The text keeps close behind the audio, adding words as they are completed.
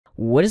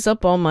What is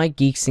up, all my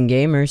geeks and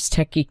gamers?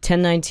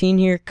 TechGeek1019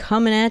 here,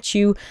 coming at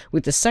you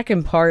with the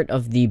second part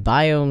of the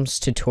Biomes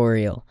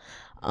tutorial.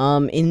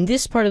 In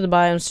this part of the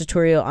Biomes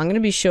tutorial, I'm going to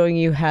be showing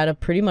you how to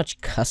pretty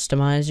much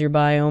customize your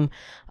biome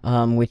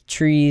with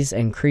trees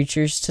and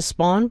creatures to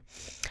spawn.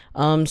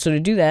 So to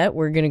do that,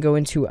 we're going to go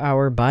into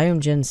our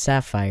Biome Gen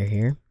Sapphire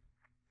here.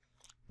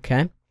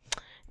 Okay,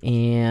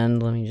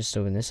 and let me just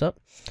open this up.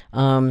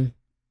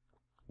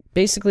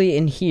 Basically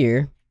in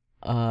here,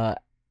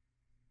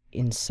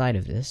 inside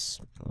of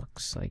this,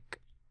 looks like,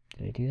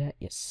 did I do that?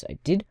 Yes, I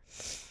did.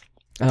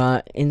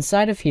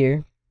 Inside of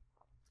here,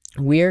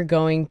 we are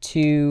going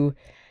to,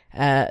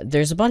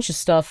 there's a bunch of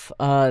stuff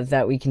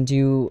that we can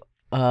do,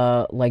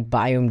 like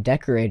Biome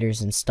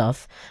Decorators and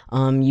stuff.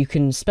 You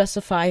can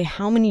specify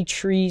how many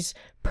trees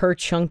per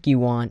chunk you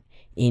want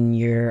in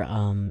your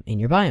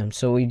biome.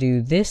 So we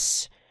do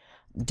this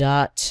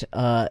dot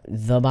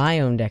the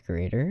Biome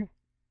Decorator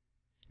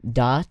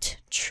dot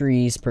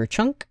trees per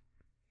chunk.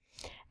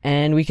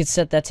 And we could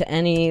set that to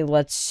any,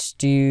 let's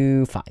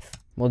do 5.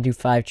 We'll do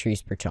 5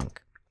 trees per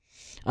chunk.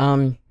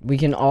 We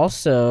can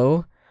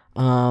also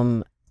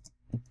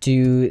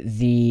do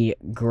the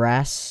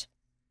grass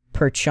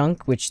per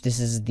chunk, which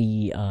this is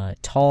the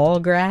tall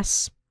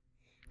grass.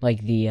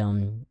 Like the,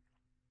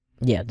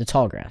 yeah, the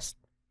tall grass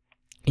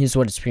is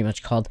what it's pretty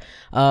much called.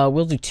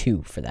 We'll do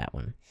 2 for that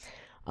one.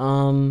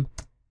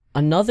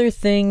 Another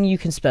thing you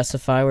can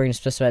specify, we're going to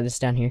specify this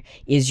down here,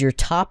 is your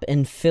top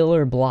and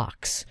filler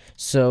blocks.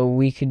 So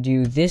we could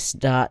do this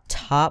dot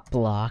top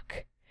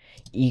block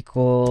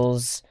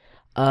equals,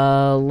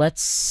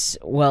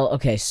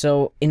 okay,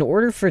 so in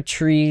order for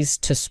trees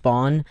to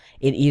spawn,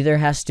 it either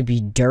has to be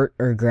dirt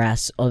or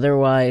grass.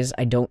 Otherwise,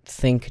 I don't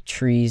think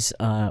trees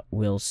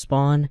will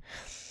spawn.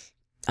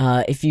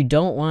 If you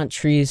don't want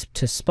trees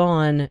to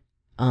spawn,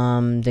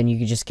 then you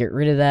could just get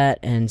rid of that,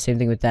 and same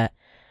thing with that.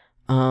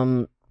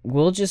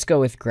 We'll just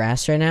go with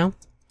grass right now,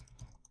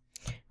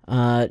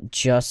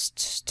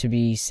 just to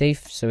be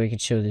safe, so we could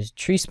show the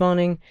tree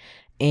spawning.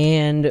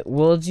 And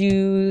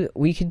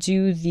we could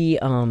do the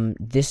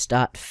this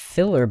dot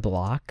filler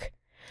block.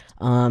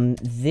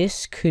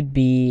 This could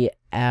be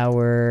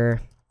our,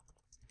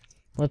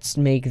 let's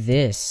make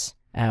this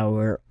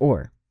our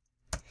ore.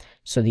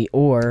 So the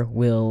ore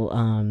will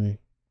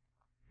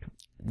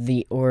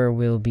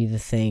be the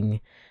thing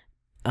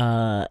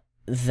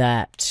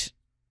that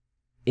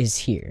is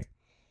here.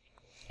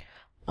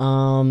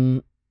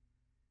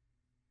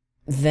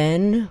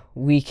 Then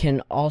we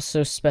can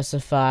also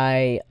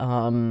specify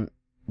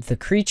the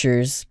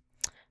creatures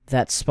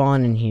that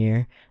spawn in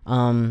here,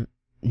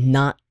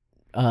 not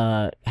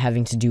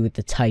having to do with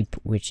the type,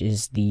 which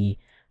is the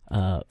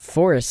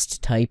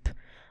forest type,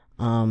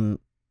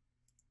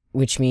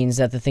 which means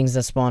that the things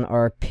that spawn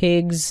are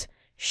pigs,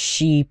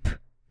 sheep,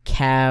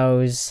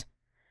 cows,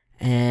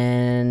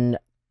 and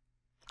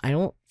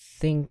I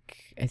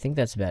think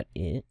that's about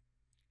it.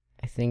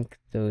 I think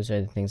those are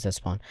the things that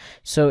spawn.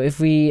 So if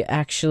we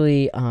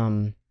actually,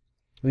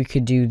 we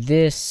could do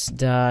this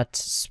dot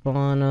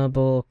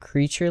spawnable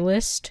creature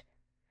list,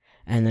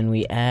 and then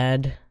we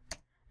add,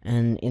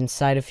 and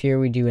inside of here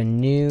we do a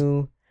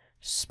new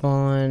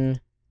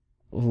spawn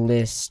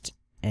list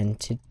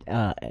entry,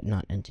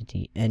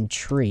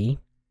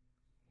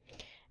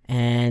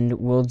 and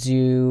we'll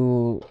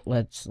do,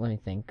 let me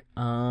think,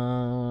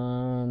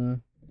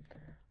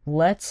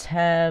 let's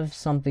have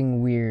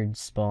something weird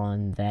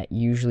spawn that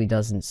usually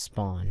doesn't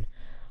spawn.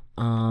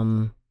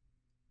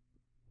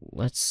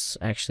 Let's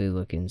actually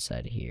look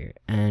inside here,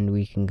 and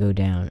we can go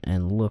down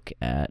and look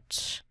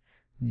at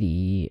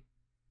the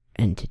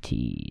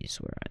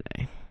entities. Where are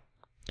they?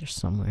 They're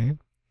somewhere.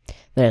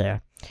 There they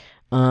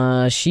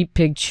are. Sheep,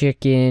 pig,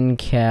 chicken,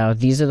 cow.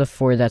 These are the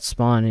 4 that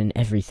spawn in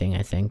everything,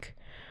 I think.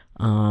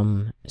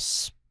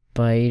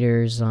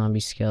 Spider, zombie,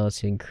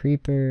 skeleton,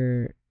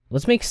 creeper.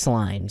 Let's make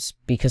slimes,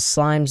 because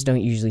slimes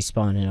don't usually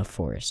spawn in a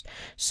forest.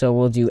 So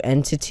we'll do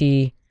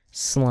entity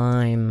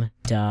slime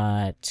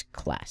dot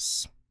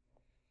class.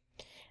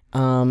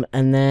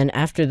 And then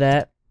after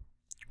that,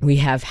 we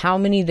have how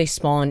many they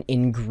spawn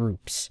in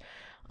groups,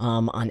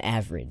 on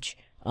average.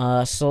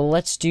 So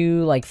let's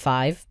do like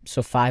 5.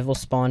 So 5 will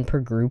spawn per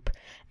group.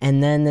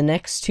 And then the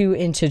next 2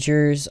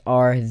 integers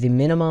are the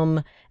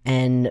minimum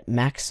and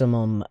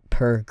maximum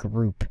per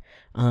group.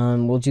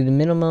 We'll do the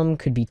minimum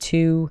could be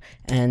 2,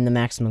 and the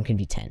maximum could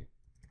be 10.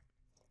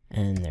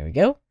 And there we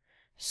go.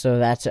 So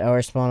that's our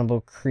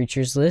spawnable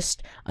creatures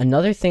list.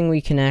 Another thing we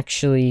can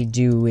actually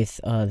do with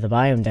the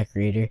Biome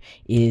Decorator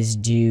is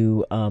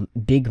do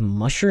big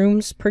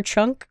mushrooms per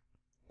chunk,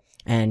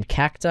 and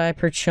cacti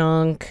per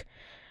chunk,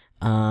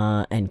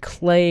 and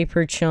clay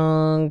per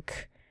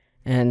chunk,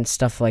 and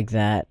stuff like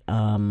that.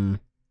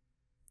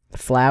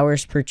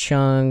 Flowers per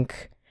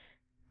chunk,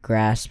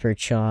 grass per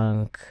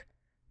chunk.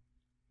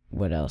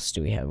 What else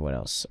do we have? What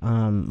else?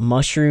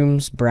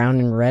 Mushrooms, brown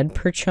and red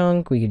per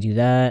chunk. We could do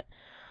that.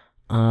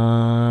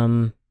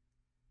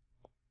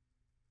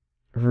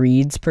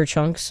 Reeds per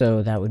chunk,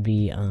 so that would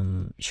be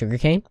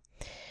sugarcane.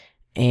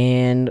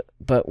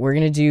 But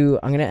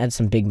I'm gonna add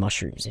some big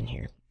mushrooms in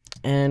here.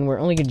 and we're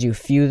only going to do a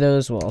few of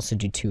those. We'll also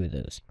do 2 of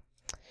those.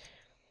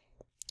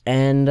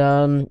 And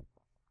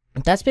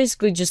that's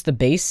basically just the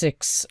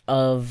basics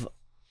of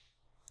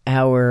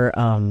our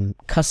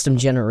custom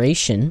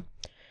generation.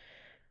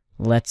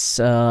 Let's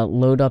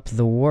load up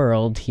the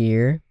world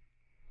here.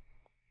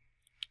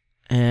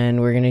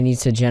 And we're going to need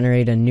to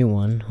generate a new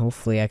one.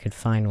 Hopefully I could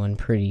find one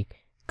pretty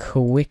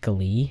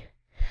quickly.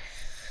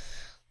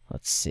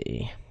 Let's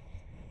see.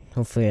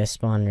 Hopefully I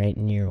spawn right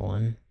near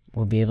one.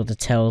 We'll be able to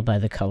tell by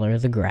the color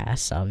of the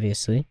grass,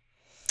 obviously.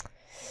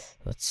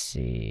 Let's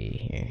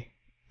see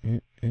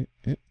here.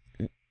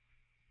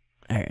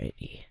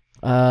 Alrighty.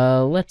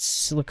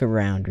 Let's look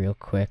around real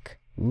quick.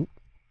 Oop.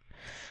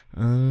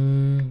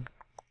 The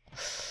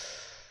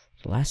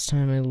last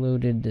time I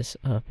loaded this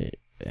up,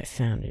 I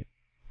found it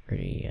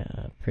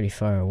pretty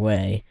far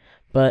away.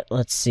 But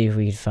let's see if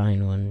we can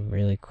find one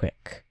really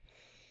quick.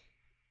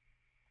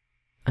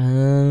 Come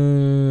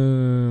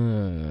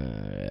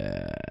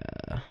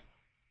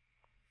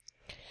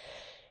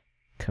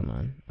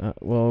on.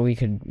 Well, we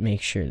could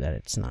make sure that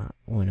it's not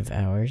one of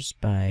ours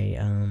by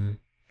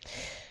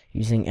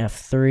using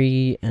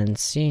F3 and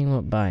seeing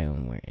what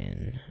biome we're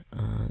in.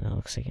 That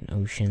looks like an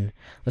ocean.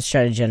 Let's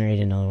try to generate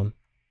another one.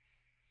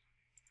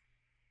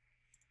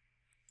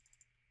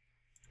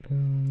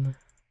 Boom.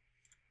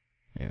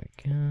 There we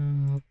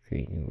go.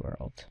 Create new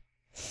world.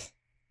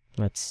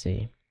 Let's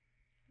see.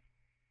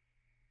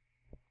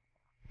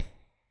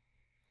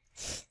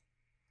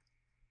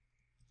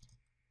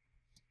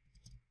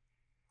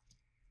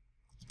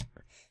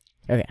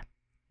 Okay.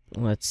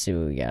 Let's see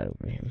what we got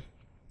over here.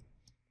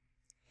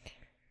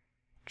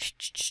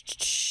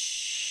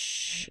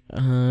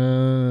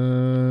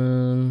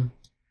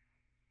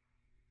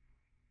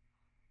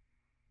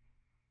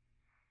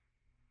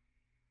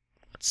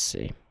 Let's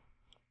see.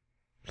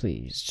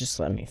 Please, just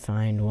let me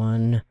find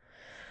one.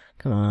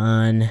 Come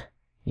on.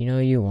 You know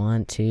you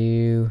want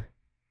to.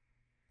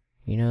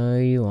 You know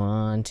you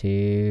want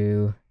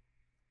to.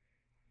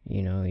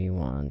 You know you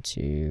want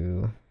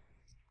to.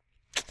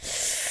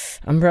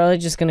 I'm probably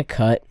just gonna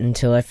cut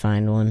until I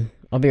find one.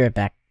 I'll be right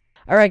back.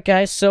 Alright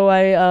guys, so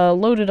I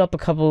loaded up a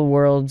couple of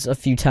worlds a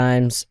few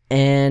times,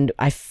 and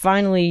I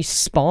finally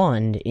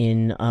spawned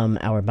in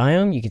our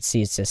biome. You can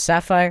see it says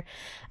Sapphire,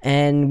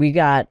 and we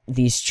got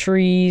these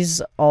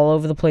trees all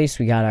over the place.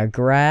 We got our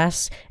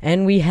grass,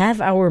 and we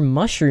have our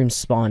mushrooms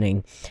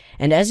spawning.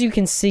 And as you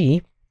can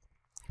see,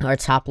 our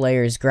top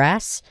layer is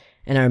grass,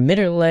 and our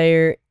middle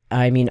layer,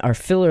 our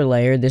filler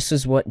layer, this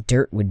is what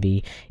dirt would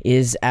be,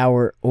 is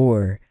our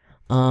ore.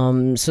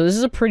 So this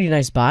is a pretty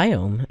nice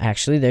biome,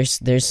 actually.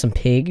 There's some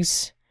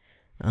pigs.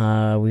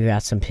 We've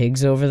got some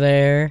pigs over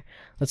there.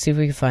 Let's see if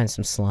we can find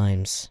some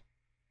slimes.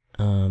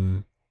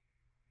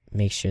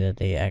 Make sure that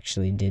they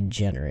actually did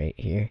generate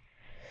here.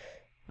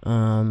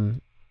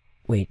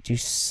 Wait, do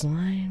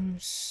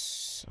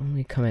slimes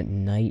only come at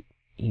night,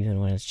 even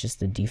when it's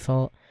just the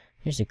default?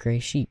 There's a gray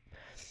sheep.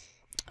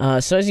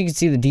 So as you can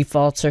see, the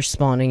defaults are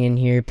spawning in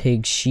here,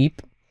 pigs,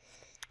 sheep,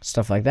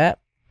 stuff like that.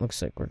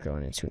 Looks like we're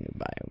going into a new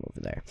biome over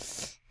there.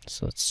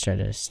 So let's try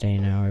to stay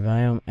in our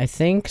biome. I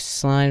think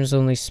slimes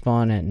only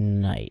spawn at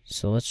night.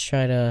 So let's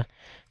try to...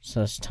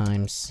 So let's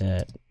time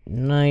set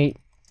night.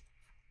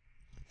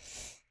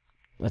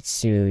 Let's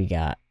see what we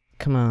got.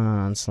 Come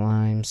on,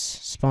 slimes.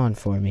 Spawn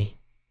for me.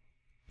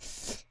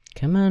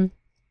 Come on.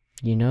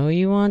 You know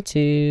you want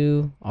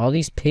to. All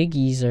these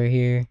piggies are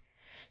here.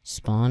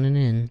 Spawning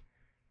in.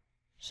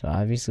 So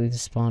obviously the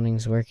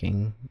spawning's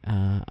working.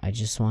 I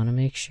just want to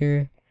make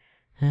sure...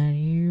 and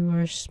you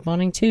are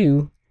spawning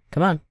too.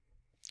 Come on.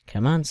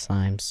 Come on,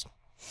 slimes.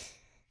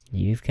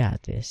 You've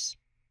got this.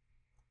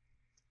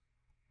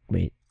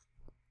 Wait.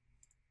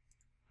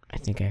 I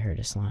think I heard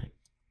a slime.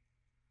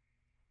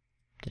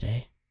 Did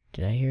I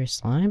hear a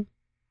slime?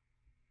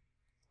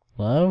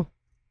 Hello?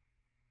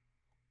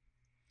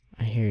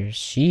 I hear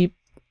sheep.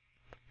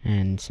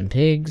 And some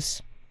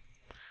pigs.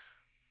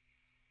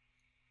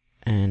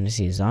 And I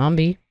see a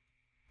zombie.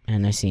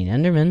 And I see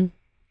an enderman.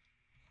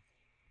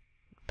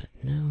 But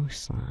no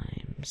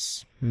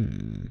slimes.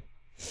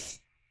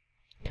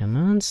 Come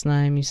on,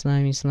 slimy,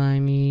 slimy,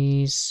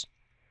 slimies.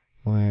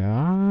 Where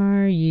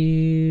are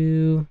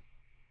you?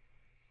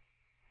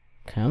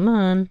 Come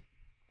on.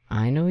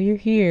 I know you're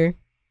here.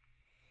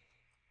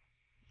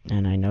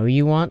 And I know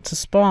you want to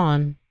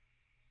spawn.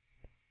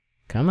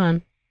 Come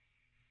on.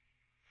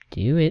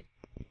 Do it.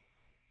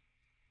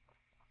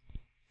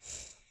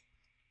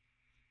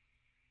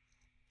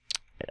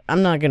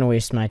 I'm not gonna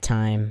waste my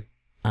time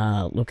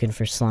looking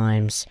for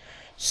slimes,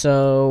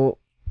 so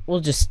we'll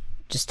just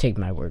take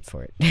my word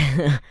for it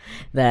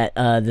that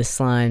the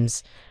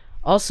slimes.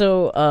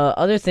 Also,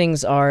 other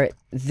things are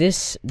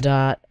this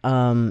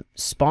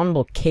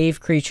spawnable cave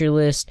creature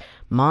list,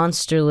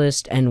 monster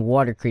list, and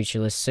water creature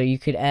list. So you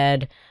could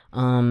add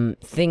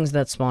things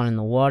that spawn in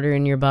the water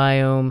in your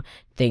biome,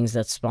 things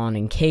that spawn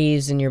in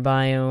caves in your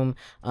biome,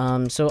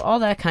 so all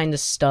that kind of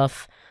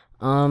stuff.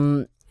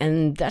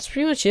 And that's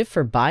pretty much it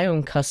for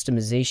biome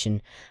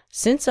customization.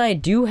 Since I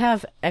do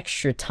have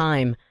extra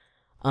time,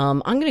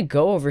 I'm going to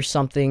go over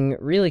something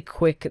really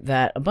quick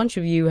that a bunch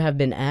of you have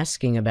been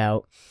asking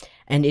about,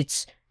 and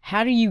it's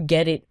how do you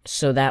get it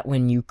so that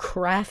when you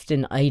craft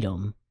an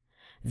item,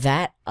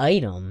 that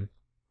item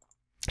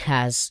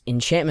has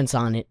enchantments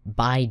on it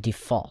by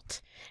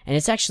default. And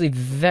it's actually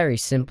very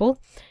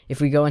simple.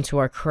 If we go into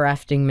our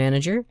crafting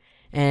manager,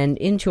 and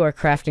into our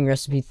crafting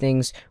recipe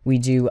things, we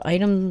do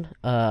item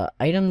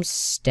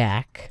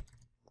stack,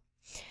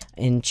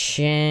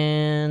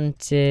 enchanted,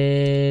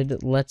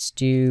 let's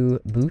do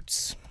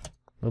boots.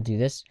 We'll do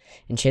this.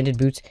 Enchanted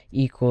boots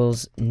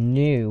equals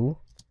new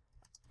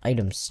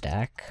item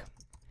stack.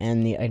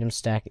 And the item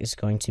stack is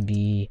going to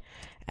be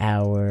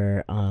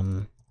our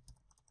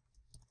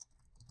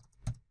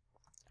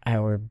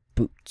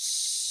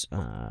boots,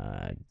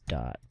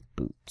 dot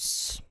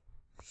boots.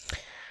 And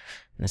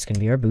that's going to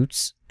be our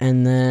boots.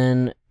 And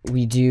then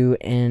we do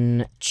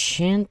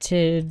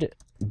enchanted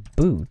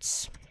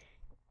boots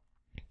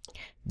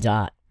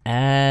dot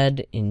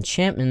add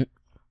enchantment.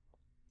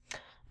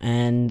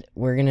 And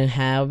we're going to,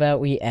 how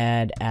about we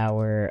add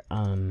our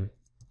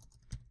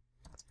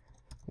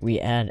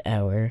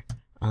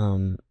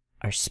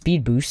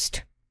speed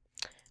boost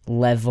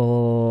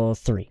level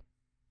 3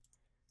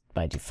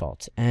 by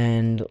default.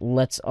 And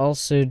let's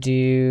also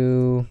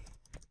do,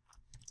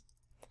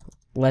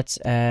 let's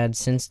add,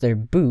 since they're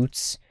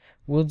boots,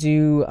 we'll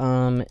do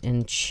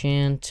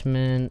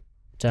enchantment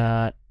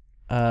dot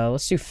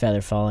let's do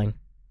feather falling,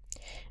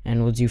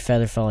 and we'll do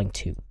feather falling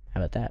 2.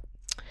 How about that?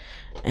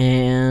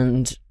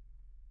 And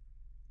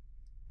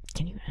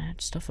can you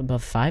add stuff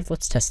above 5?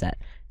 Let's test that.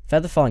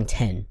 Feather falling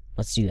 10.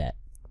 Let's do that.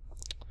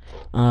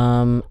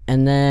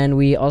 And then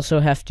we also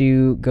have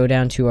to go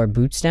down to our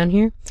boots down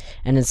here,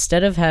 and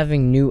instead of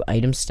having new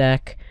item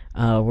stack,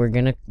 we're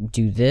gonna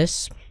do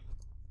this,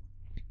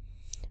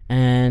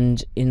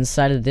 and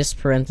inside of this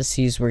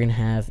parentheses we're gonna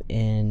have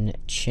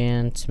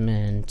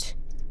enchantment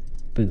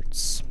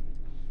boots.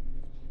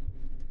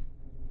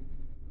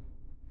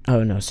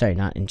 Oh no, sorry,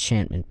 not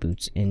enchantment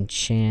boots,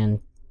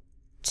 enchanted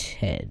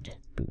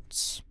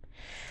boots.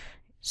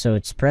 So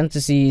it's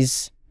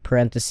parentheses,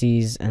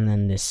 and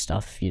then this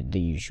stuff, the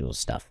usual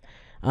stuff.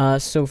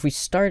 So if we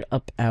start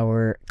up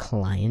our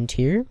client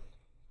here,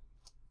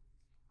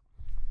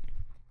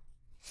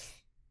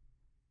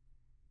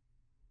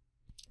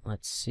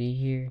 let's see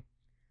here.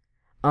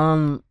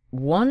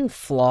 One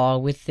flaw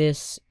with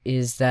this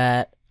is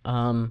that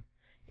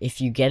if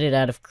you get it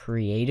out of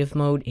creative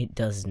mode, it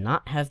does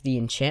not have the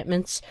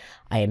enchantments.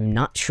 I am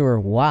not sure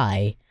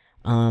why.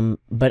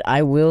 But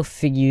I will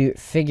figure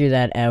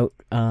that out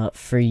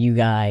for you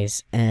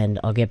guys, and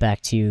I'll get back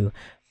to you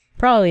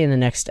probably in the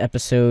next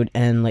episode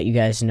and let you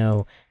guys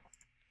know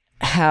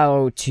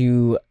how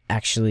to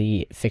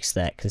actually fix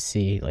that, because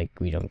see, like,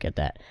 we don't get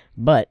that.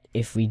 But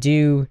if we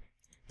do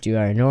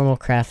our normal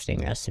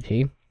crafting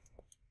recipe,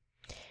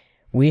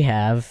 we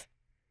have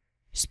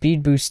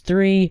speed boost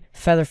 3,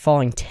 feather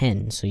falling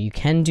 10, so you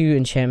can do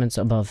enchantments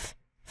above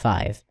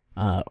 5.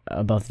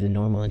 Above the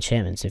normal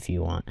enchantments if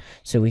you want.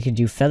 So we could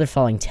do feather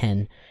falling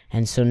 10,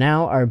 and so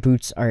now our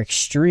boots are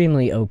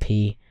extremely OP.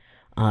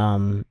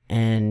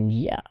 And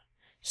yeah,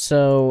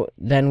 so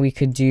then we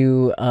could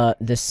do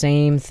the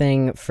same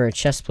thing for a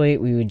chest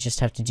plate. We would just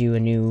have to do a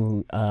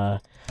new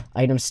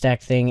item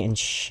stack thing,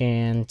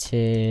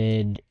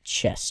 enchanted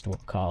chest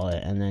we'll call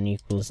it, and then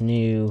equals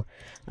new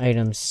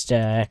item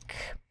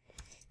stack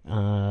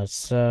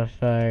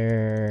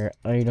sapphire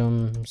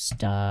items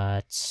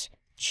dot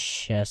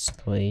chest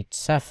plate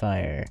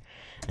sapphire.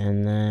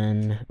 And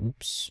then,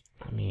 oops,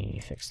 let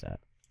me fix that.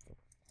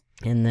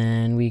 And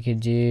then we could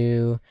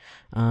do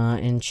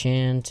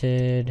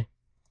enchanted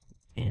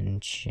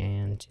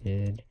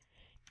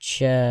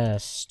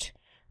chest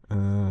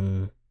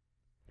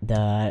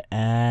dot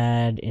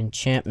add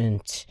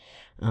enchantment.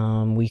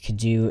 We could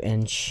do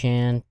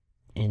enchantment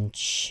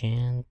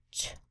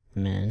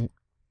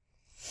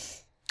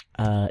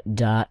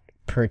dot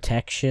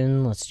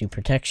protection. Let's do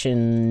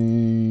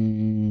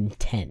protection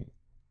 10.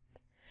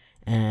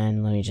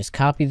 And let me just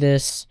copy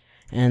this,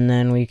 and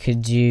then we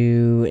could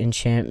do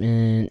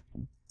enchantment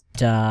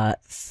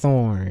dot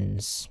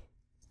thorns.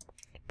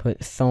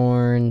 Put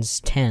thorns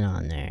 10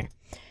 on there.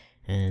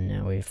 And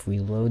now if we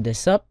load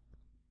this up,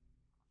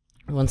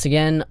 once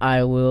again,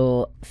 I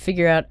will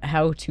figure out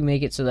how to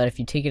make it so that if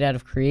you take it out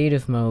of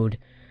creative mode,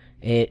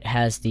 it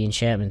has the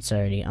enchantments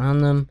already on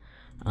them.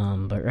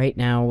 But right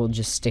now we'll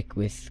just stick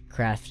with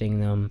crafting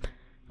them,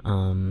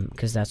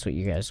 because that's what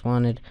you guys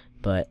wanted.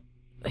 But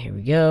here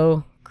we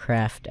go,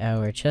 craft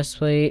our chest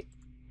plate.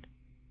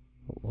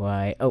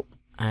 Why? Oh,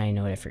 I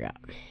know what I forgot.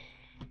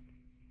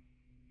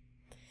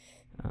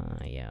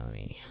 Yeah, let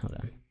me, hold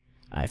on.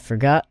 I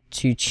forgot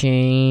to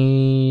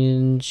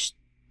change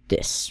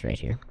this right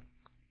here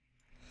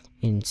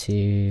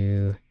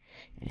into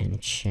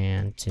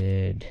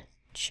enchanted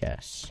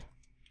chest.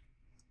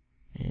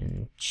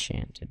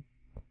 Enchanted.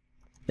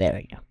 There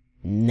we go.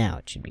 Now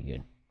it should be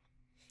good.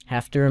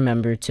 Have to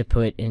remember to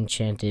put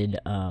enchanted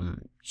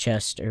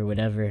chest or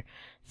whatever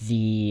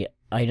the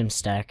item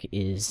stack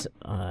is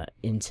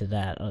into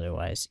that,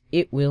 otherwise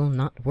it will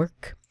not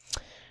work.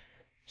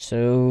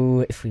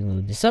 So if we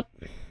load this up,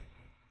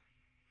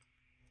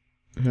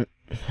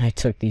 I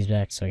took these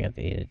back, so I got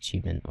the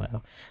achievement.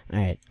 Wow.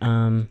 Alright,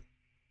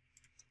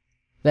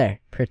 there.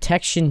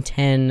 Protection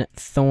 10,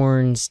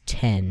 Thorns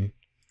 10.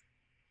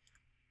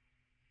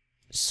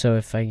 So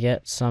if I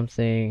get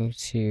something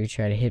to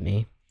try to hit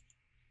me...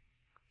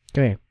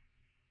 Come here.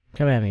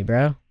 Come at me,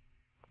 bro.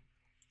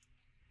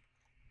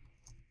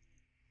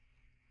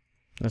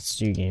 Let's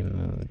do game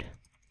mode.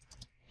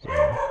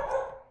 0.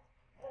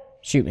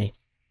 Shoot me.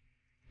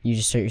 You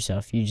just hurt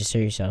yourself. You just hurt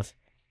yourself.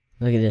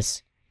 Look at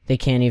this. They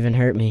can't even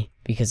hurt me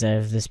because I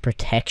have this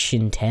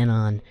protection 10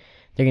 on.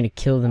 They're gonna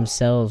kill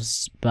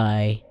themselves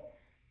by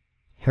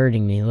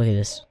hurting me. Look at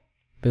this.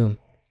 Boom.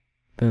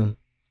 Boom.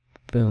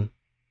 Boom.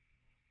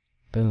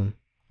 Boom.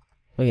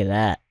 Look at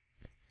that.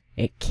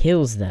 It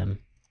kills them.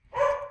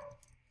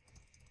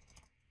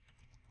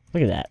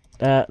 Look at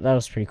that. That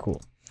was pretty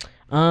cool.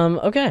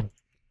 Okay.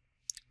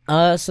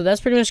 So that's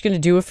pretty much gonna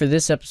do it for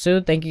this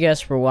episode. Thank you guys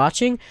for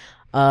watching.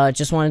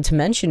 Just wanted to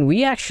mention,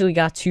 we actually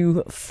got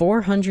to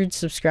 400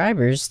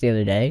 subscribers the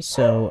other day,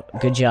 so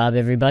good job,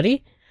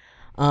 everybody.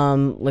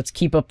 Let's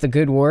keep up the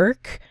good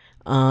work.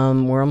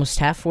 We're almost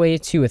halfway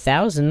to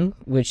 1,000,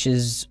 which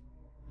is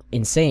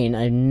insane.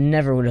 I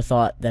never would have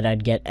thought that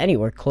I'd get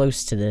anywhere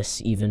close to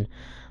this, even.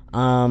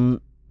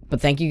 But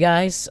thank you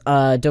guys.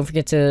 Don't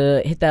forget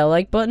to hit that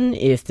like button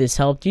if this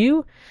helped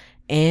you,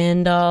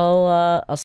 and I'll